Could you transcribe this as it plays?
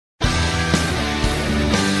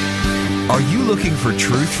Are you looking for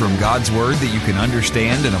truth from God's Word that you can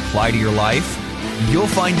understand and apply to your life? You'll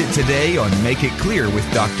find it today on Make It Clear with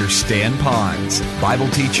Dr. Stan Ponz, Bible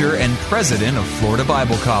teacher and president of Florida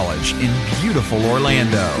Bible College in beautiful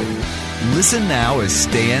Orlando. Listen now as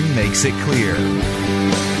Stan makes it clear.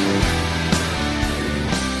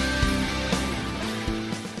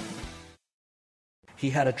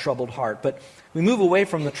 He had a troubled heart. But we move away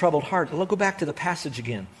from the troubled heart. Let's go back to the passage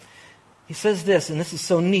again. He says this, and this is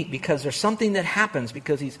so neat because there's something that happens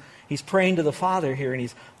because he's praying to the Father here and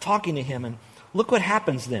he's talking to him. And look what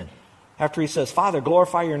happens then. After he says, Father,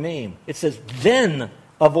 glorify your name. It says, then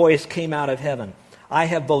a voice came out of heaven. I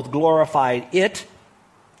have both glorified it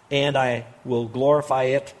and I will glorify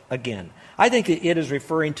it again. I think that it is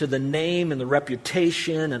referring to the name and the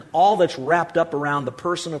reputation and all that's wrapped up around the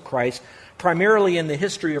person of Christ, primarily in the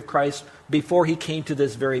history of Christ before he came to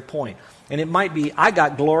this very point. And it might be, I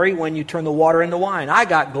got glory when you turned the water into wine. I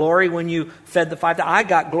got glory when you fed the 5,000. I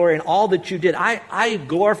got glory in all that you did. I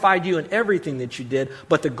glorified you in everything that you did.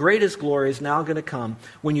 But the greatest glory is now going to come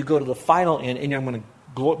when you go to the final end and I'm going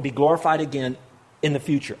to be glorified again in the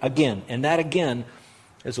future. Again. And that again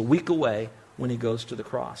is a week away when he goes to the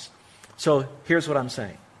cross. So here's what I'm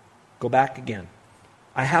saying. Go back again.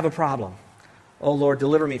 I have a problem. Oh, Lord,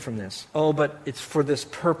 deliver me from this. Oh, but it's for this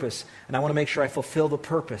purpose. And I want to make sure I fulfill the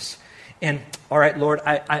purpose. And, all right, Lord,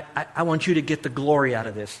 I want you to get the glory out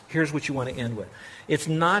of this. Here's what you want to end with. It's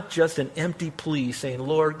not just an empty plea saying,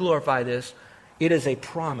 Lord, glorify this. It is a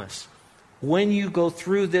promise. When you go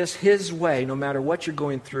through this His way, no matter what you're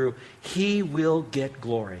going through, He will get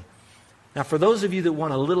glory. Now, for those of you that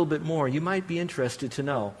want a little bit more, you might be interested to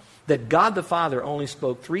know that God the Father only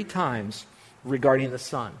spoke 3 times regarding the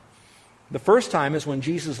Son. The first time is when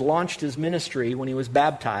Jesus launched His ministry when He was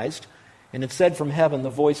baptized. And it said from heaven, the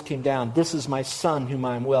voice came down, this is my Son whom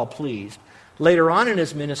I am well pleased. Later on in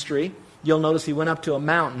His ministry, you'll notice He went up to a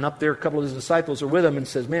mountain. Up there, a couple of His disciples are with Him and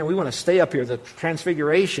says, man, we want to stay up here. The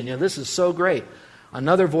transfiguration, this is so great.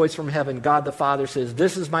 Another voice from heaven, God the Father says,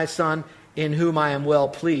 this is my Son in whom I am well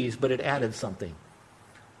pleased. But it added something.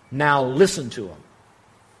 Now listen to Him.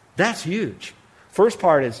 That's huge. First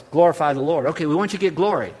part is glorify the Lord. Okay, we want you to get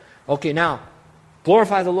glory. Okay, now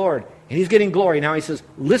glorify the Lord. And He's getting glory. Now He says,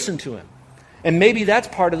 listen to Him. And maybe that's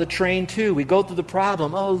part of the train too. We go through the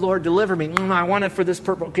problem. Oh, Lord, deliver me. I want it for this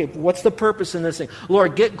purpose. Okay, what's the purpose in this thing?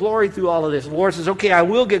 Lord, get glory through all of this. The Lord says, okay, I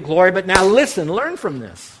will get glory, but now listen, learn from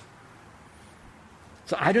this.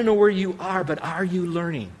 So I don't know where you are, but are you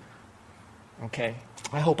learning? Okay,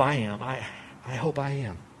 I hope I am. I hope I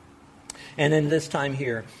am. And then this time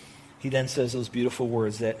here, he then says those beautiful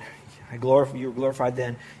words that you were glorified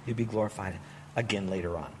then, you'll be glorified again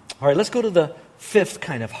later on. All right, let's go to the 5th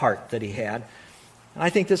kind of heart that he had. And I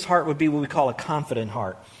think this heart would be what we call a confident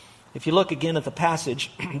heart. If you look again at the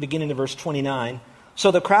passage, beginning in verse 29,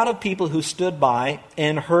 so the crowd of people who stood by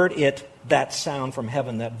and heard that sound from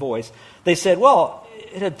heaven, that voice, they said, well,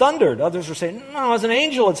 it had thundered. Others were saying, no, it was an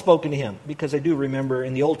angel had spoken to him. Because I do remember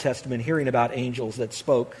in the Old Testament hearing about angels that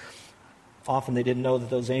spoke. Often they didn't know that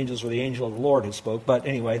those angels were the angel of the Lord who spoke. But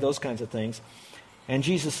anyway, those kinds of things. And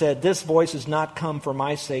Jesus said, this voice has not come for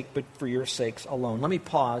my sake, but for your sakes alone. Let me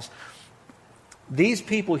pause. These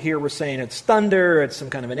people here were saying it's thunder, it's some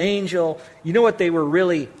kind of an angel. You know what they were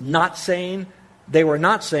really not saying? They were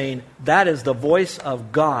not saying, that is the voice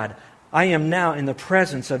of God. I am now in the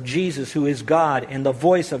presence of Jesus, who is God, and the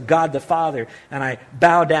voice of God the Father. And I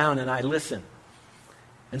bow down and I listen.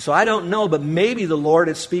 And so I don't know, but maybe the Lord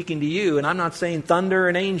is speaking to you. And I'm not saying thunder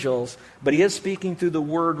and angels, but He is speaking through the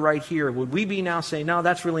Word right here. Would we be now saying, no,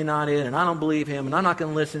 that's really not it, and I don't believe Him, and I'm not going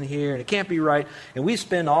to listen here, and it can't be right. And we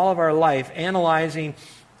spend all of our life analyzing,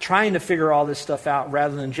 trying to figure all this stuff out,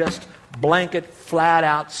 rather than just blanket, flat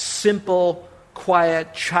out, simple,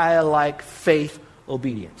 quiet, childlike faith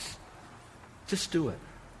obedience. Just do it.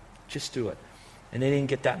 Just do it. And they didn't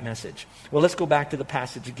get that message. Well, let's go back to the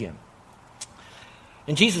passage again.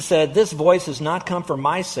 And Jesus said, this voice has not come for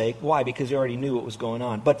my sake. Why? Because He already knew what was going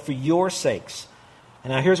on. But for your sakes.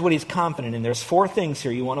 And now here's what He's confident in. There's 4 things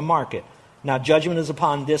here you want to mark it. Now judgment is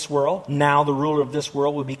upon this world. Now the ruler of this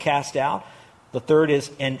world will be cast out. The third is,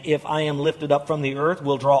 and if I am lifted up from the earth,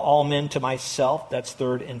 will draw all men to myself. That's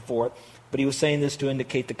 3rd and 4th. But he was saying this to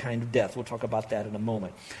indicate the kind of death. We'll talk about that in a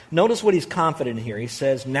moment. Notice what he's confident in here. He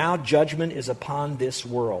says, now judgment is upon this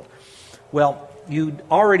world. Well, you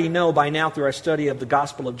already know by now through our study of the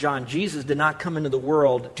Gospel of John, Jesus did not come into the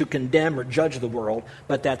world to condemn or judge the world,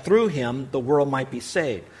 but that through him the world might be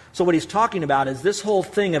saved. So what he's talking about is this whole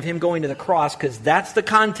thing of him going to the cross, because that's the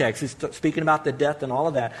context. He's speaking about the death and all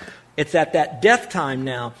of that. It's at that death time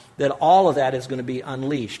now that all of that is going to be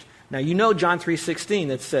unleashed. Now, you know John 3:16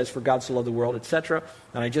 that says, for God so loved the world, etc.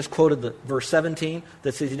 And I just quoted the verse 17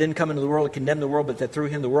 that says he didn't come into the world to condemn the world, but that through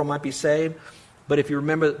him the world might be saved. But if you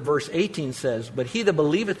remember, verse 18 says, but he that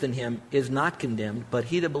believeth in him is not condemned, but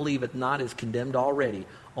he that believeth not is condemned already,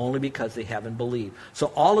 only because they haven't believed. So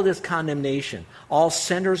all of this condemnation all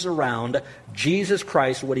centers around Jesus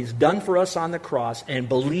Christ, what he's done for us on the cross, and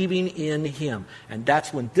believing in him. And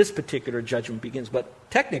that's when this particular judgment begins. But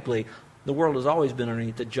technically, the world has always been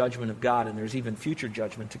underneath the judgment of God, and there's even future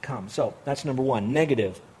judgment to come. So that's number one,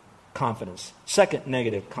 negative confidence. Second,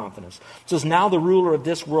 negative confidence. It says, now the ruler of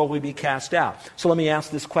this world will be cast out. So let me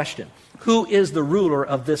ask this question. Who is the ruler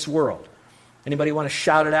of this world? Anybody want to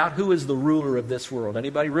shout it out? Who is the ruler of this world?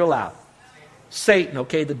 Anybody real loud? Satan,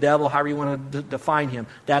 okay, the devil, however you want to define him.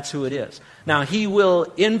 That's who it is. Now, he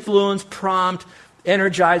will influence, prompt,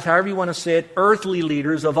 energize, however you want to say it, earthly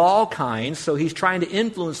leaders of all kinds. So he's trying to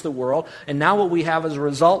influence the world. And now what we have as a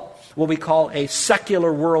result, what we call a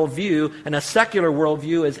secular worldview. And a secular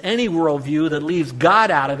worldview is any worldview that leaves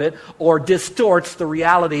God out of it or distorts the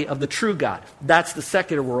reality of the true God. That's the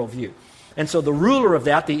secular worldview. And so the ruler of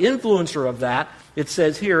that, the influencer of that, it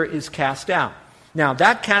says here, is cast out. Now,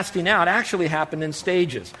 that casting out actually happened in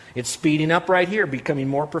stages. It's speeding up right here, becoming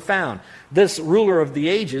more profound. This ruler of the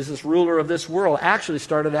ages, this ruler of this world, actually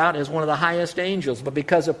started out as one of the highest angels, but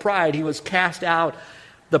because of pride, he was cast out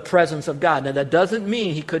the presence of God. Now, that doesn't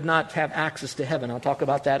mean he could not have access to heaven. I'll talk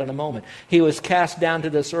about that in a moment. He was cast down to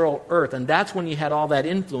this earth, and that's when you had all that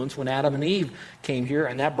influence when Adam and Eve came here,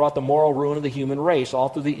 and that brought the moral ruin of the human race, all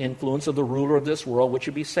through the influence of the ruler of this world, which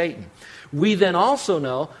would be Satan. We then also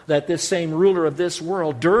know that this same ruler of this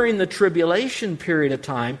world, during the tribulation period of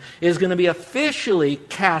time, is going to be officially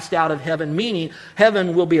cast out of heaven, meaning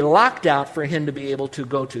heaven will be locked out for him to be able to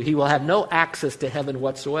go to. He will have no access to heaven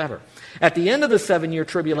whatsoever. At the end of the 7-year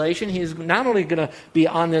tribulation, he's not only going to be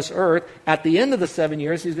on this earth, at the end of the 7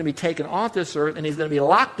 years, he's going to be taken off this earth, and he's going to be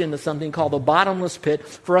locked into something called the bottomless pit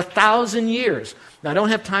for 1,000 years. Now, I don't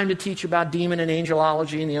have time to teach about demon and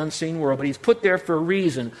angelology in the unseen world, but he's put there for a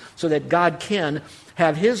reason, so that God can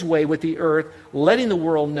have his way with the earth, letting the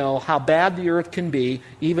world know how bad the earth can be,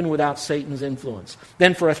 even without Satan's influence.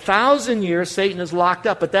 Then for 1,000 years, Satan is locked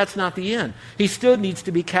up, but that's not the end. He still needs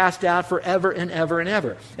to be cast out forever and ever and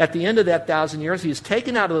ever. At the end of that 1,000 years, he's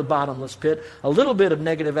taken out of the bottomless pit. A little bit of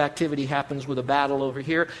negative activity happens with a battle over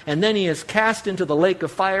here, and then he is cast into the lake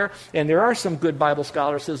of fire. And there are some good Bible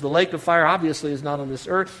scholars who says the lake of fire obviously is not on this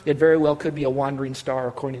earth. It very well could be a wandering star,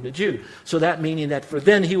 according to Jude. So that meaning that for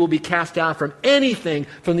then he will be cast out from anything,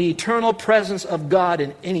 from the eternal presence of God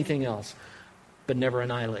and anything else, but never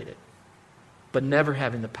annihilated, but never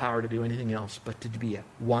having the power to do anything else but to be a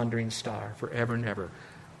wandering star forever and ever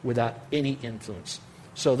without any influence.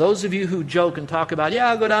 So those of you who joke and talk about, yeah,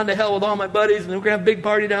 I'll go down to hell with all my buddies and we're going to have a big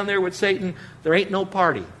party down there with Satan, there ain't no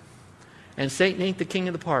party. And Satan ain't the king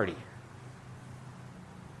of the party.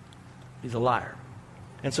 He's a liar.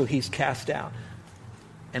 And so he's cast out.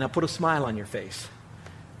 And I'll put a smile on your face,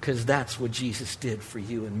 because that's what Jesus did for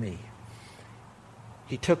you and me.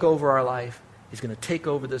 He took over our life. He's going to take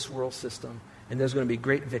over this world system. And there's going to be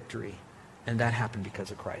great victory. And that happened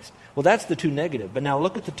because of Christ. Well, that's the two negative. But now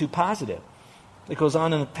look at the two positive. It goes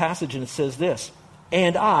on in the passage and it says this.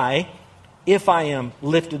 And I, if I am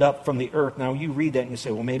lifted up from the earth. Now you read that and you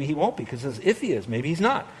say, well, maybe he won't be. Because it says if he is. Maybe he's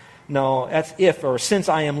not. No, that's if, or since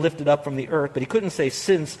I am lifted up from the earth. But he couldn't say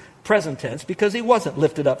since present tense, because he wasn't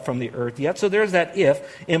lifted up from the earth yet. So there's that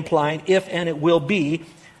if, implying if and it will be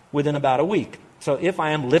within about a week. So if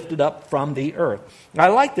I am lifted up from the earth. I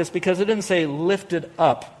like this because it didn't say lifted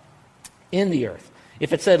up in the earth.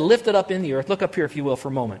 If it said lifted up in the earth, look up here if you will for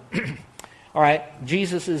a moment. All right,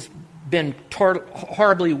 Jesus has been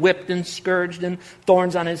horribly whipped and scourged and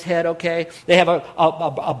thorns on his head, okay? They have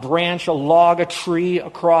a branch, a log, a tree, a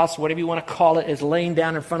cross, whatever you want to call it, is laying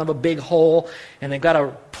down in front of a big hole, and they've got to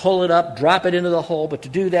pull it up, drop it into the hole. But to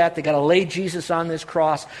do that, they've got to lay Jesus on this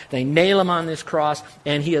cross. They nail him on this cross,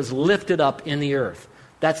 and he is lifted up in the earth.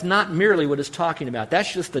 That's not merely what it's talking about.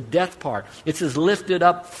 That's just the death part. It says lifted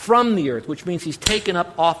up from the earth, which means he's taken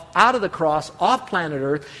up out of the cross, off planet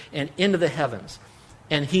Earth, and into the heavens.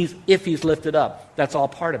 And if he's lifted up, that's all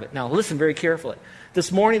part of it. Now listen very carefully.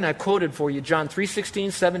 This morning I quoted for you John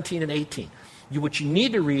 3:16, 17, and 18. What you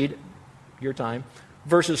need to read, your time,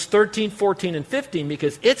 verses 13, 14, and 15,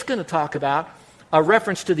 because it's going to talk about a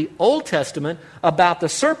reference to the Old Testament about the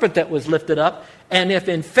serpent that was lifted up. And if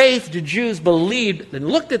in faith the Jews believed and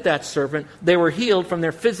looked at that serpent, they were healed from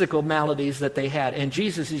their physical maladies that they had. And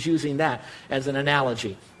Jesus is using that as an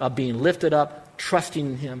analogy of being lifted up, trusting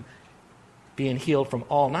in Him, being healed from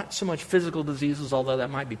all, not so much physical diseases, although that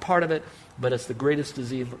might be part of it, but it's the greatest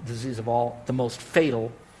disease of all. The most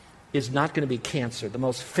fatal is not going to be cancer. The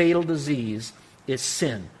most fatal disease is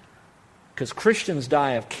sin. Because Christians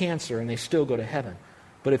die of cancer and they still go to heaven.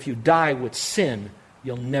 But if you die with sin,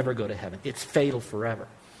 you'll never go to heaven. It's fatal forever.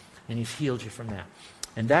 And He's healed you from that.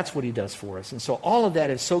 And that's what He does for us. And so all of that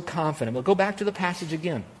is so confident. We'll go back to the passage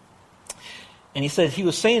again. And he said He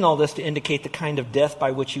was saying all this to indicate the kind of death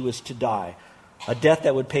by which He was to die. A death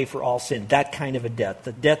that would pay for all sin. That kind of a death.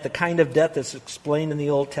 The kind of death that's explained in the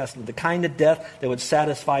Old Testament. The kind of death that would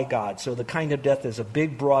satisfy God. So the kind of death is a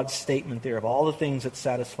big, broad statement there of all the things that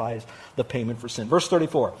satisfies the payment for sin. Verse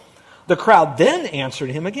 34. The crowd then answered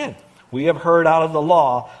Him again. We have heard out of the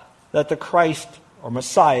law that the Christ or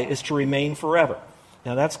Messiah is to remain forever.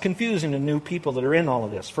 Now that's confusing to new people that are in all of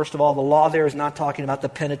this. First of all, the law there is not talking about the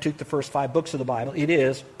Pentateuch, the first 5 books of the Bible. It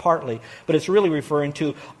is, partly, but it's really referring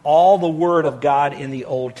to all the Word of God in the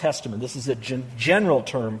Old Testament. This is a general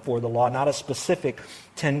term for the law, not a specific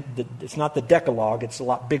it's not the Decalogue, it's a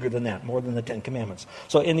lot bigger than that, more than the 10 Commandments.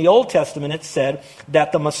 So in the Old Testament it said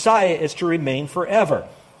that the Messiah is to remain forever.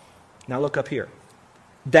 Now look up here.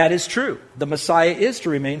 That is true. The Messiah is to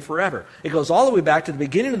remain forever. It goes all the way back to the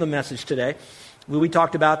beginning of the message today. We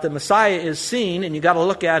talked about the Messiah is seen, and you've got to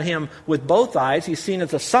look at Him with both eyes. He's seen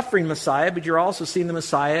as a suffering Messiah, but you're also seeing the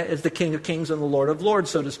Messiah as the King of Kings and the Lord of Lords,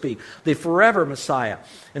 so to speak. The forever Messiah.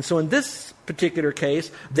 And so in this particular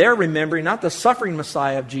case, they're remembering not the suffering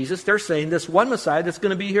Messiah of Jesus. They're saying this one Messiah that's going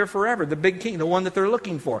to be here forever, the big King, the one that they're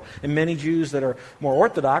looking for. And many Jews that are more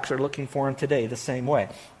orthodox are looking for Him today the same way.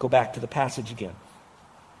 Go back to the passage again.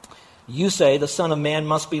 You say the Son of Man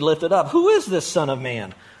must be lifted up. Who is this Son of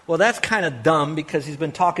Man? Well, that's kind of dumb because He's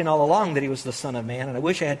been talking all along that He was the Son of Man. And I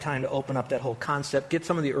wish I had time to open up that whole concept, get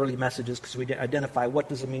some of the early messages because we identify what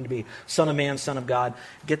does it mean to be Son of Man, Son of God.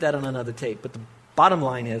 Get that on another tape. But the bottom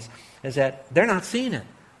line is that they're not seeing it.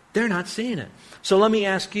 They're not seeing it. So let me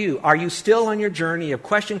ask you, are you still on your journey of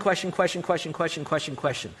question?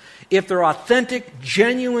 If they're authentic,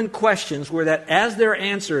 genuine questions where that as they're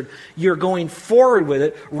answered, you're going forward with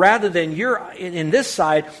it rather than you're in this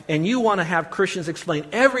side and you want to have Christians explain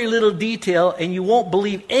every little detail and you won't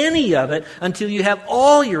believe any of it until you have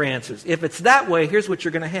all your answers. If it's that way, here's what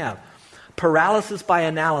you're going to have. Paralysis by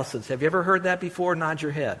analysis. Have you ever heard that before? Nod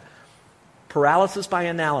your head. Paralysis by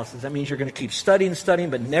analysis. That means you're going to keep studying,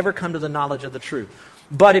 but never come to the knowledge of the truth.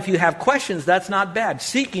 But if you have questions, that's not bad.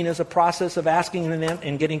 Seeking is a process of asking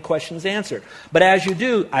and getting questions answered. But as you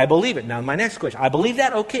do, I believe it. Now, my next question. I believe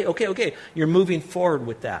that? Okay. You're moving forward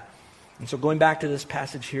with that. And so going back to this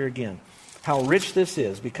passage here again. How rich this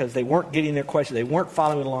is because they weren't getting their question. They weren't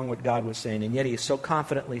following along what God was saying. And yet He so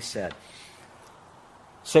confidently said,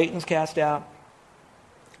 Satan's cast out.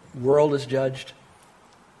 World is judged.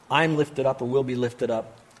 I'm lifted up or will be lifted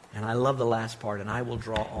up. And I love the last part, and I will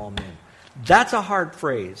draw all men. That's a hard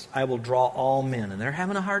phrase. I will draw all men. And they're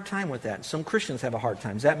having a hard time with that. Some Christians have a hard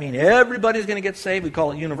time. Does that mean everybody's going to get saved? We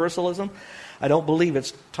call it universalism. I don't believe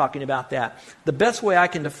it's talking about that. The best way I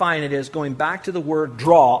can define it is going back to the word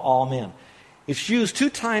draw all men. It's used 2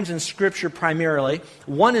 times in Scripture primarily.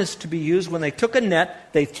 One is to be used when they took a net,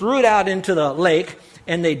 they threw it out into the lake,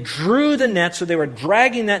 and they drew the net, so they were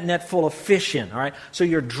dragging that net full of fish in, all right? So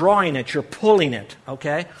you're drawing it, you're pulling it,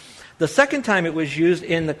 okay? The second time it was used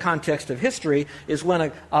in the context of history is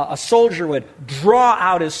when a soldier would draw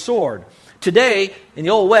out his sword. Today, in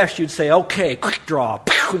the Old West, you'd say, okay, quick draw,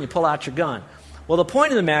 when you pull out your gun. Well, the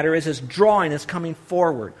point of the matter is drawing is coming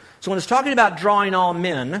forward. So when it's talking about drawing all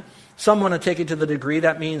men, some want to take it to the degree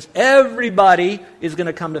that means everybody is going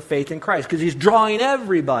to come to faith in Christ because He's drawing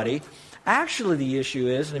everybody. Actually, the issue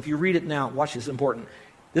is, and if you read it now, watch this, important.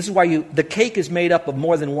 This is why the cake is made up of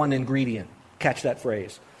more than one ingredient. Catch that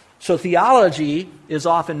phrase. So theology is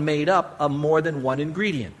often made up of more than one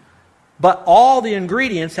ingredient. But all the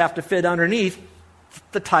ingredients have to fit underneath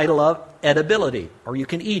the title of edibility, or you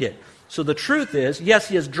can eat it. So the truth is, yes,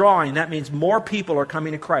 He is drawing. That means more people are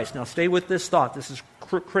coming to Christ. Now stay with this thought. This is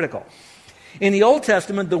critical. In the Old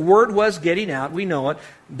Testament, the Word was getting out. We know it.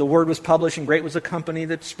 the word was published, and great was the company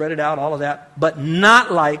that spread it out, all of that. But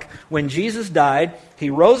not like when Jesus died, he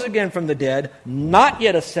rose again from the dead, not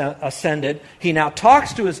yet ascended. He now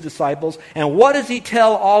talks to his disciples, and what does he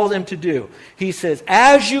tell all of them to do? He says,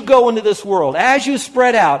 as you go into this world, as you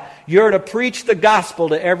spread out, you're to preach the gospel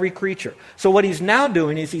to every creature. So what he's now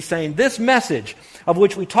doing is he's saying this message, of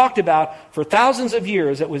which we talked about for thousands of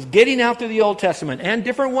years, that was getting out through the Old Testament, and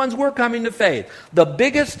different ones were coming to faith. The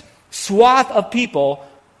biggest swath of people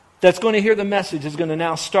that's going to hear the message is going to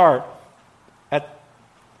now start at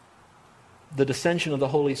the descension of the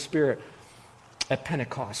Holy Spirit at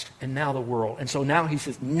Pentecost, and now the world. And so now he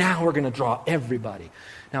says, now we're going to draw everybody.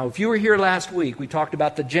 Now, if you were here last week, we talked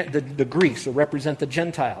about the Greeks that represent the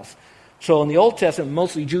Gentiles. So in the Old Testament,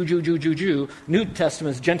 mostly Jew. New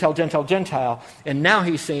Testament is Gentile. And now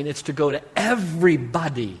he's saying it's to go to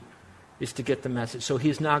everybody, is to get the message. So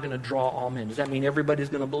he's now going to draw all men. Does that mean everybody's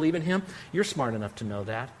going to believe in him? You're smart enough to know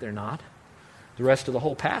that. They're not. The rest of the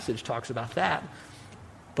whole passage talks about that.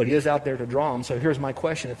 But he is out there to draw them. So here's my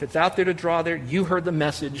question. If it's out there to draw there, you heard the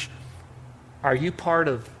message. Are you part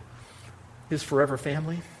of his forever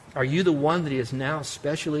family? Are you the one that he is now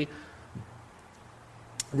especially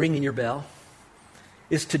ringing your bell?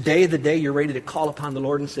 Is today the day you're ready to call upon the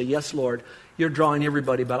Lord and say, yes, Lord, you're drawing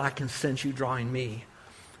everybody, but I can sense you drawing me.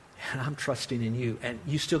 And I'm trusting in you. And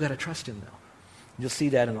you still got to trust him, though. You'll see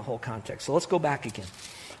that in the whole context. So let's go back again.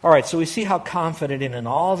 All right, so we see how confident in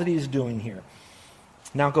all that he's doing here.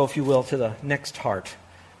 Now go, if you will, to the next heart.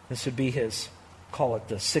 This would be his, call it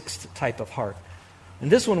the sixth type of heart.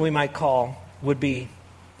 And this one we might call, would be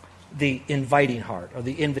the inviting heart, or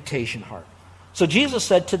the invitation heart. So Jesus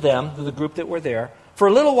said to them, to the group that were there, for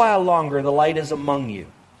a little while longer the light is among you.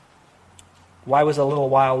 Why was it a little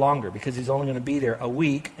while longer? Because he's only going to be there a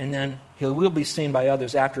week, and then he will be seen by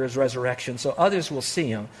others after his resurrection. So others will see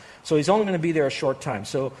him. So he's only going to be there a short time.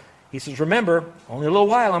 So he says, remember, only a little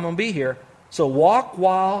while I'm going to be here. So walk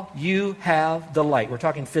while you have the light. We're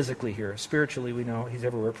talking physically here. Spiritually, we know he's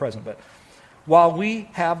everywhere present. But while we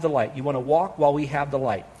have the light, you want to walk while we have the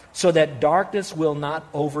light, so that darkness will not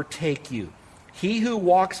overtake you. He who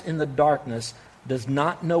walks in the darkness does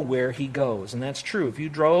not know where he goes. And that's true. If you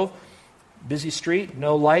drove busy street,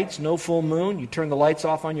 no lights, no full moon, you turn the lights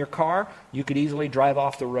off on your car, you could easily drive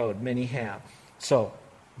off the road. Many have. So,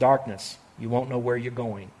 darkness, you won't know where you're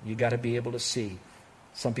going. You got to be able to see.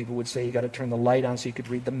 Some people would say you got to turn the light on so you could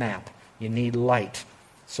read the map. You need light.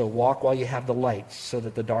 So walk while you have the light, so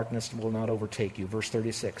that the darkness will not overtake you. Verse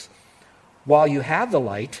 36. While you have the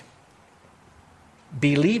light,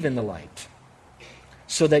 believe in the light,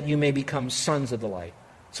 so that you may become sons of the light.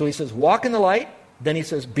 So he says, walk in the light. Then he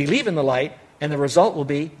says, believe in the light, and the result will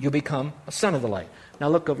be you become a son of the light. Now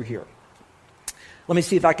look over here. Let me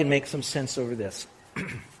see if I can make some sense over this.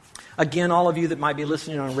 Again, all of you that might be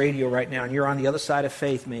listening on radio right now, and you're on the other side of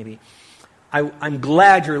faith maybe, I'm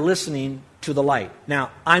glad you're listening to the light.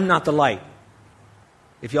 Now, I'm not the light.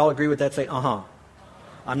 If you all agree with that, say,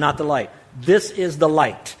 I'm not the light. This is the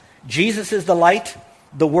light. Jesus is the light.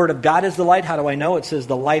 The Word of God is the light. How do I know? It says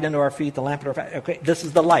the light under our feet, the lamp under our feet. Okay, this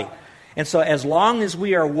is the light. And so as long as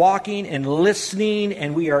we are walking and listening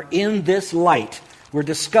and we are in this light, we're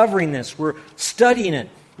discovering this, we're studying it,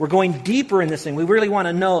 we're going deeper in this thing. We really want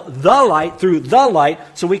to know the light through the light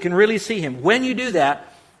so we can really see Him. When you do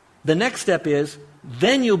that, the next step is,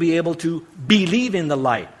 then you'll be able to believe in the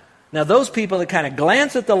light. Now those people that kind of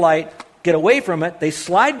glance at the light, get away from it, they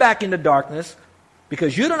slide back into darkness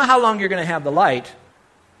because you don't know how long you're going to have the light.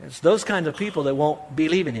 It's those kinds of people that won't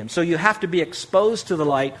believe in Him. So you have to be exposed to the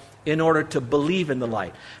light in order to believe in the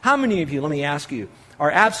light. How many of you, let me ask you, are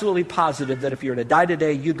absolutely positive that if you were to die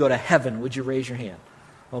today, you'd go to heaven? Would you raise your hand?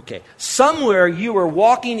 Okay. Somewhere you are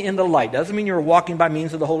walking in the light. Doesn't mean you're walking by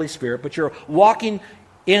means of the Holy Spirit, but you're walking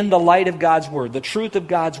in the light of God's Word, the truth of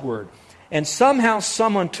God's Word. And somehow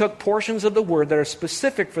someone took portions of the Word that are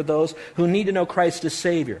specific for those who need to know Christ as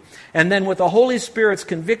Savior. And then with the Holy Spirit's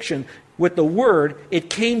conviction, with the Word, it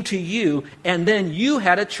came to you, and then you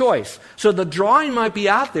had a choice. So the drawing might be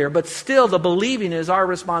out there, but still the believing is our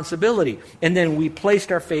responsibility. And then we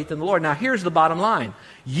placed our faith in the Lord. Now here's the bottom line.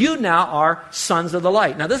 You now are sons of the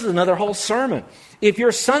light. Now this is another whole sermon. If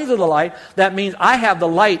you're sons of the light, that means I have the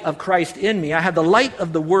light of Christ in me. I have the light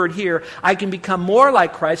of the Word here. I can become more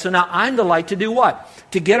like Christ. So now I'm the light to do what?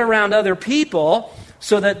 To get around other people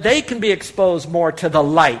so that they can be exposed more to the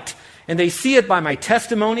light. And they see it by my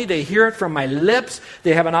testimony. They hear it from my lips.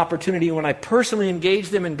 They have an opportunity when I personally engage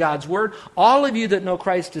them in God's Word. All of you that know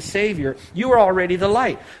Christ as Savior, you are already the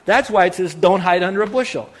light. That's why it says, don't hide under a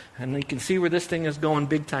bushel. And you can see where this thing is going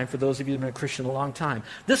big time for those of you who have been a Christian a long time.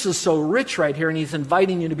 This is so rich right here, and He's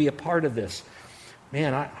inviting you to be a part of this.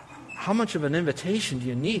 man, how much of an invitation do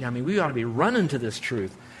you need? I mean, we ought to be running to this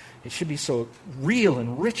truth. It should be so real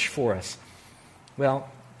and rich for us. Well,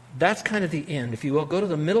 that's kind of the end. If you will, go to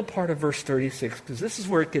the middle part of verse 36, because this is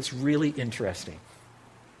where it gets really interesting.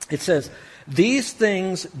 It says, these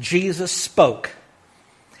things Jesus spoke,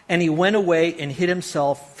 and he went away and hid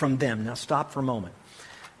himself from them. Now stop for a moment.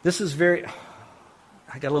 This is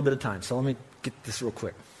I got a little bit of time, so let me get this real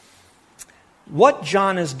quick. What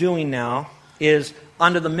John is doing now is,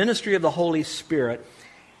 under the ministry of the Holy Spirit,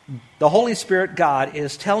 God,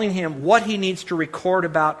 is telling him what he needs to record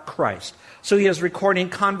about Christ. So he is recording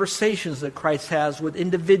conversations that Christ has with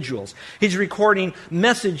individuals. He's recording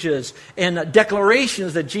messages and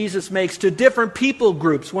declarations that Jesus makes to different people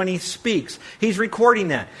groups when he speaks. He's recording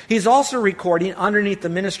that. He's also recording, underneath the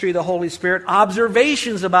ministry of the Holy Spirit,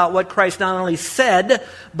 observations about what Christ not only said,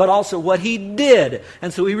 but also what he did.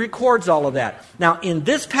 And so he records all of that. Now, in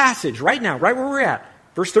this passage, right now, right where we're at,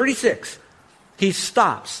 verse 36, he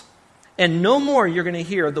stops. And no more you're going to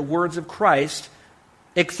hear the words of Christ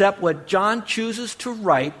except what John chooses to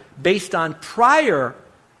write based on prior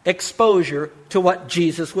exposure to what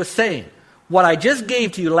Jesus was saying. What I just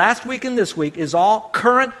gave to you last week and this week is all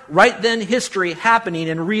current, right then history happening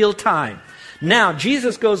in real time. Now,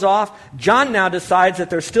 Jesus goes off. John now decides that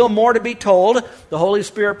there's still more to be told. The Holy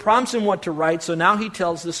Spirit prompts him what to write, so now he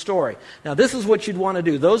tells the story. Now, this is what you'd want to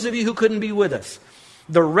do. Those of you who couldn't be with us,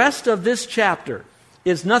 the rest of this chapter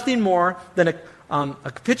is nothing more than a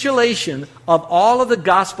capitulation of all of the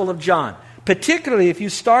Gospel of John. Particularly if you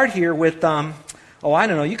start here with,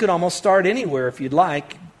 you could almost start anywhere if you'd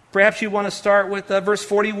like. Perhaps you want to start with verse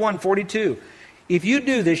 41, 42. If you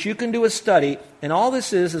do this, you can do a study, and all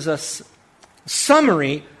this is a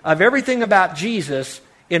summary of everything about Jesus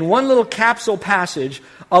in one little capsule passage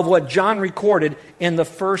of what John recorded in the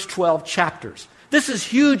first 12 chapters. This is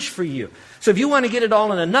huge for you. So if you want to get it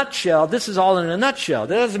all in a nutshell, this is all in a nutshell.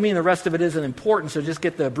 That doesn't mean the rest of it isn't important, so just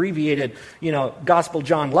get the abbreviated, Gospel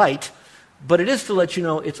John Light. But it is to let you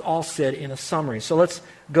know it's all said in a summary. So let's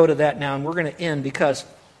go to that now, and we're going to end because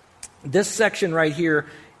this section right here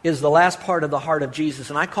is the last part of the heart of Jesus,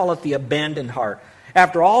 and I call it the abandoned heart.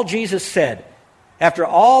 After all Jesus said, after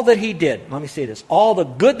all that he did, let me say this, all the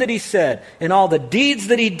good that he said and all the deeds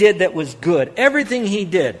that he did that was good, everything he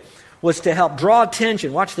did was to help draw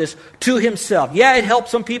attention, watch this, to himself. Yeah, it helped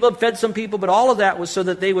some people, it fed some people, but all of that was so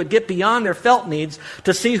that they would get beyond their felt needs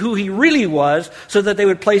to see who he really was, so that they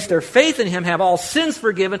would place their faith in him, have all sins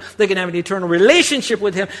forgiven, they can have an eternal relationship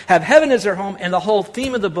with him, have heaven as their home. And the whole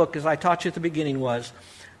theme of the book, as I taught you at the beginning, was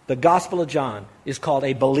the Gospel of John is called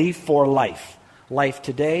a belief for life. Life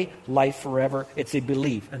today, life forever. It's a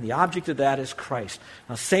belief. And the object of that is Christ.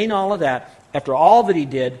 Now, saying all of that, after all that he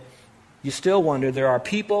did, you still wonder, there are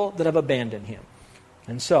people that have abandoned him.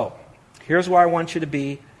 And so, here's where I want you to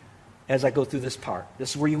be as I go through this part.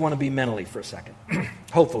 This is where you want to be mentally for a second,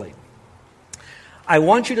 hopefully. I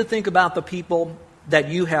want you to think about the people that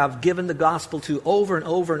you have given the gospel to over and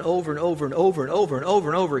over and over and over and over and over and over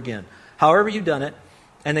and over again, however you've done it,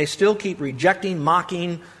 and they still keep rejecting,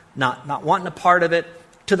 mocking, not wanting a part of it,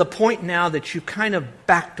 to the point now that you kind of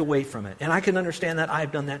backed away from it. And I can understand that.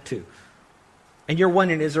 I've done that too. And you're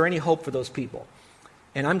wondering, is there any hope for those people?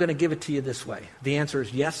 And I'm going to give it to you this way. The answer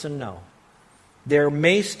is yes and no. There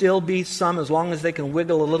may still be some, as long as they can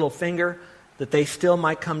wiggle a little finger, that they still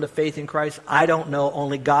might come to faith in Christ. I don't know.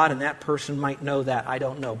 Only God and that person might know that. I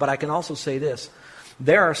don't know. But I can also say this.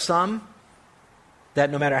 There are some that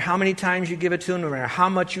no matter how many times you give it to them, no matter how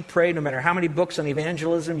much you pray, no matter how many books on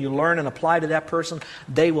evangelism you learn and apply to that person,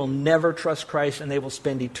 they will never trust Christ and they will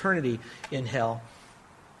spend eternity in hell.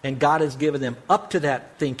 And God has given them up to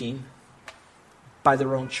that thinking by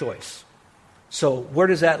their own choice. So where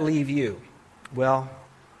does that leave you? Well,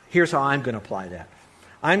 here's how I'm going to apply that.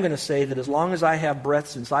 I'm going to say that as long as I have breath,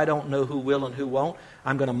 since I don't know who will and who won't,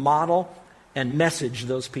 I'm going to model and message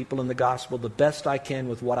those people in the gospel the best I can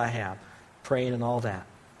with what I have, praying and all that.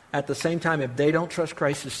 At the same time, if they don't trust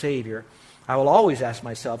Christ as Savior, I will always ask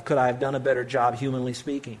myself, could I have done a better job, humanly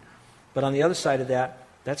speaking? But on the other side of that,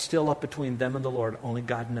 that's still up between them and the Lord. Only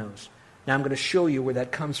God knows. Now I'm going to show you where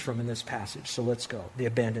that comes from in this passage. So let's go. The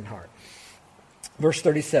abandoned heart. Verse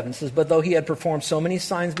 37 says, but though he had performed so many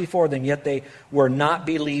signs before them, yet they were not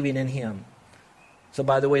believing in him. So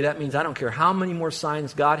by the way, that means I don't care how many more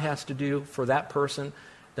signs God has to do for that person.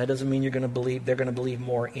 That doesn't mean you're going to believe. They're going to believe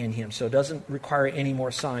more in him. So it doesn't require any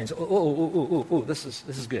more signs. This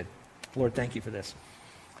is good. Lord, thank you for this.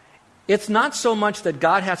 It's not so much that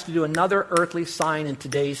God has to do another earthly sign in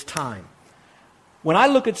today's time. When I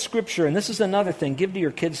look at Scripture, and this is another thing, give to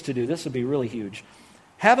your kids to do. This would be really huge.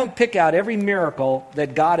 Have them pick out every miracle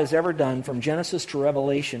that God has ever done from Genesis to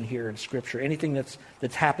Revelation here in Scripture, anything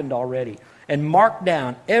that's happened already. And mark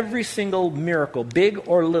down every single miracle, big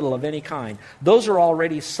or little of any kind. Those are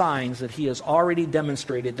already signs that he has already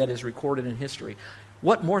demonstrated that is recorded in history.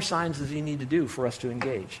 What more signs does he need to do for us to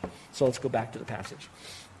engage? So let's go back to the passage.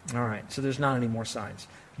 All right, so there's not any more signs.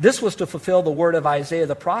 This was to fulfill the word of Isaiah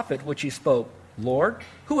the prophet, which he spoke. Lord,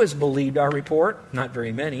 who has believed our report? Not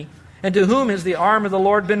very many. And to whom has the arm of the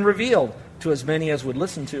Lord been revealed? To as many as would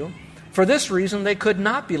listen to. For this reason they could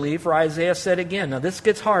not believe, for Isaiah said again. Now this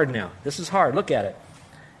gets hard now. This is hard. Look at it.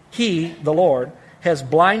 He, the Lord, has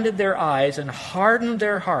blinded their eyes and hardened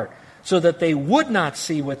their heart, so that they would not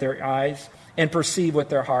see with their eyes and perceive with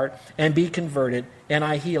their heart and be converted, and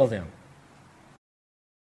I heal them.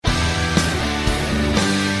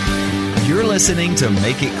 You're listening to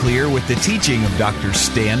Make It Clear with the teaching of Dr.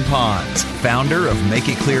 Stan Ponz, founder of Make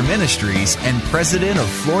It Clear Ministries and president of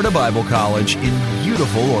Florida Bible College in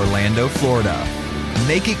beautiful Orlando, Florida.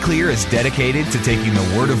 Make It Clear is dedicated to taking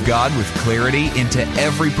the Word of God with clarity into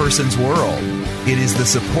every person's world. It is the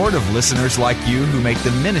support of listeners like you who make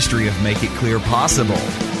the ministry of Make It Clear possible.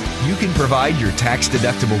 You can provide your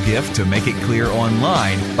tax-deductible gift to Make It Clear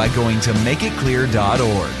online by going to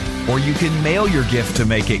makeitclear.org. Or you can mail your gift to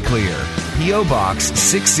Make It Clear, P.O. Box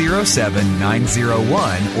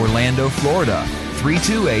 607901, Orlando, Florida,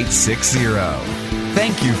 32860.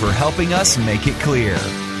 Thank you for helping us make it clear.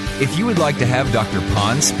 If you would like to have Dr.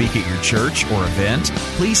 Ponz speak at your church or event,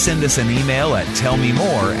 please send us an email at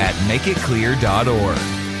tellmemore@makeitclear.org.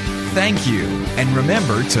 Thank you, and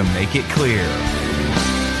remember to make it clear.